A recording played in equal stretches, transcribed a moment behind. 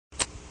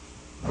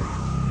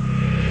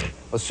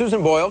Well,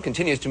 Susan Boyle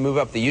continues to move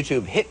up the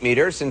YouTube hit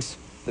meter. Since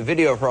the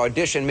video of her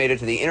audition made it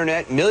to the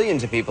internet,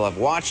 millions of people have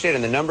watched it,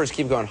 and the numbers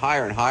keep going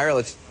higher and higher.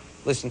 Let's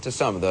listen to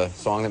some of the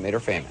song that made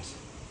her famous.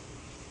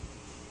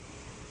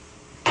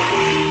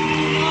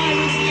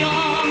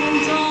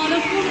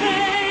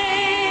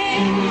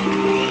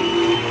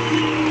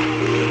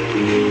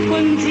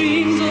 When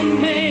dreams are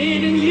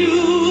made and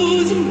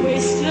used and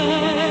wasted.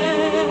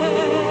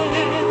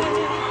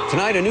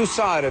 Tonight, a new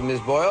side of Ms.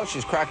 Boyle.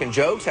 She's cracking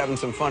jokes, having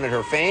some fun at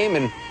her fame,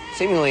 and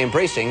seemingly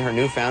embracing her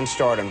newfound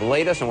stardom. The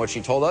latest on what she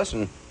told us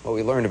and what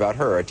we learned about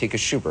her, Atika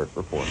Schubert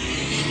reports.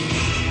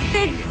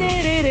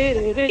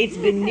 It's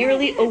been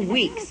nearly a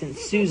week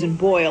since Susan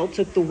Boyle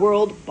took the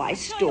world by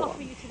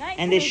storm.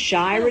 And this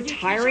shy,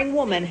 retiring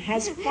woman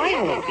has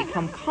finally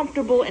become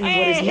comfortable in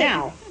what is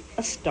now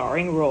a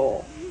starring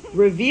role.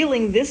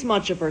 Revealing this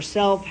much of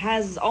herself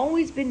has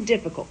always been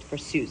difficult for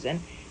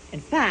Susan. In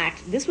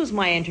fact, this was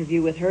my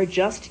interview with her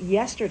just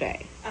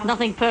yesterday.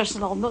 Nothing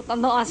personal.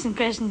 I'm not asking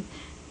questions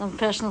on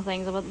personal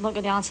things. I'm not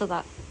going to answer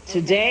that.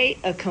 Today,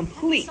 a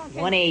complete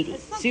 180.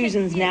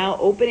 Susan's now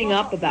opening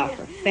up about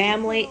her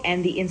family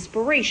and the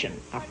inspiration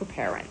of her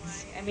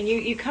parents. I mean,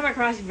 you come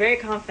across very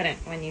confident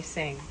when you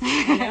sing.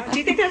 You know? Do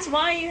you think that's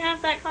why you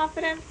have that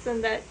confidence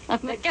and that?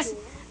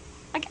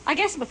 I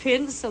guess my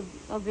parents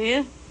are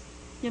there,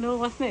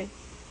 with me,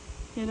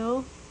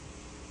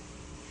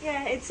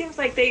 Yeah, it seems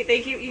like they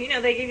give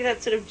they give you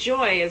that sort of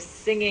joy of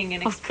singing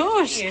and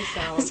expressing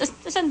yourself.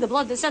 It's in the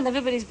blood. It's in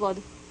everybody's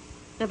blood.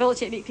 The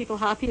ability to make people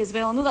happy as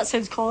well. I know that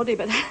sounds corny,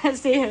 but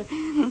it's there.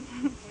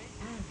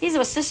 These are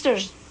my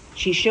sisters.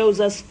 She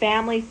shows us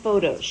family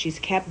photos she's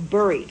kept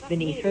buried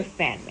beneath her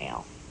fan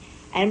mail,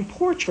 and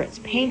portraits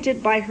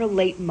painted by her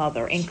late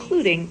mother,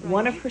 including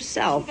one of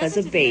herself as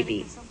a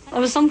baby. It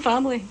was some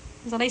family.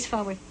 It was a nice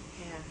family.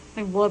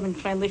 Yeah. A warm and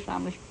friendly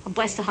family. I'm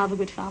blessed to have a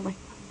good family.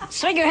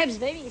 Swing your hips,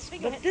 baby.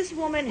 Swing your hips. But this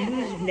woman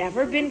who's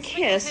never been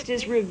kissed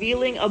is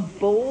revealing a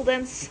bold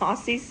and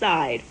saucy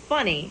side,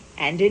 funny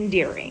and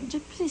endearing.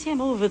 Please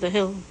him over the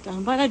hill,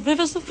 down by that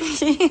river, so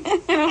pretty.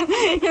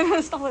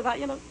 Stuff like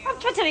that, I'm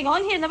twittering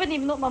on here and I wouldn't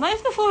even open my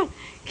mouth before.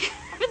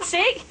 For goodness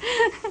sake.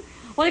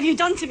 What have you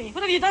done to me?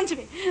 What have you done to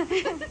me?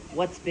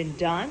 What's been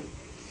done?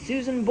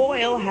 Susan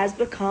Boyle has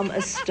become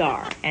a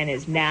star and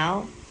is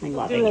now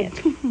loving it.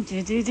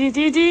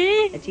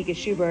 Atika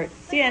Schubert,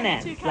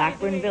 CNN,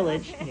 Blackburn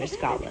Village, near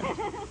Scotland.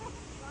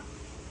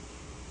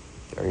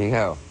 There you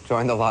go.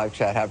 Join the live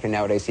chat happening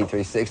now at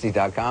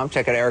ac360.com.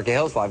 Check out Erica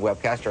Hill's live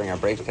webcast during our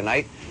breaks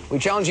tonight. We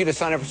challenge you to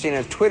sign up for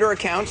CNN's Twitter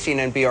account,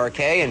 CNNBRK,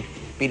 and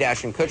beat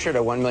Ashton Kutcher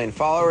to 1 million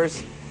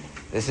followers.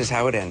 This is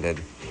how it ended.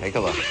 Take a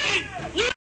look.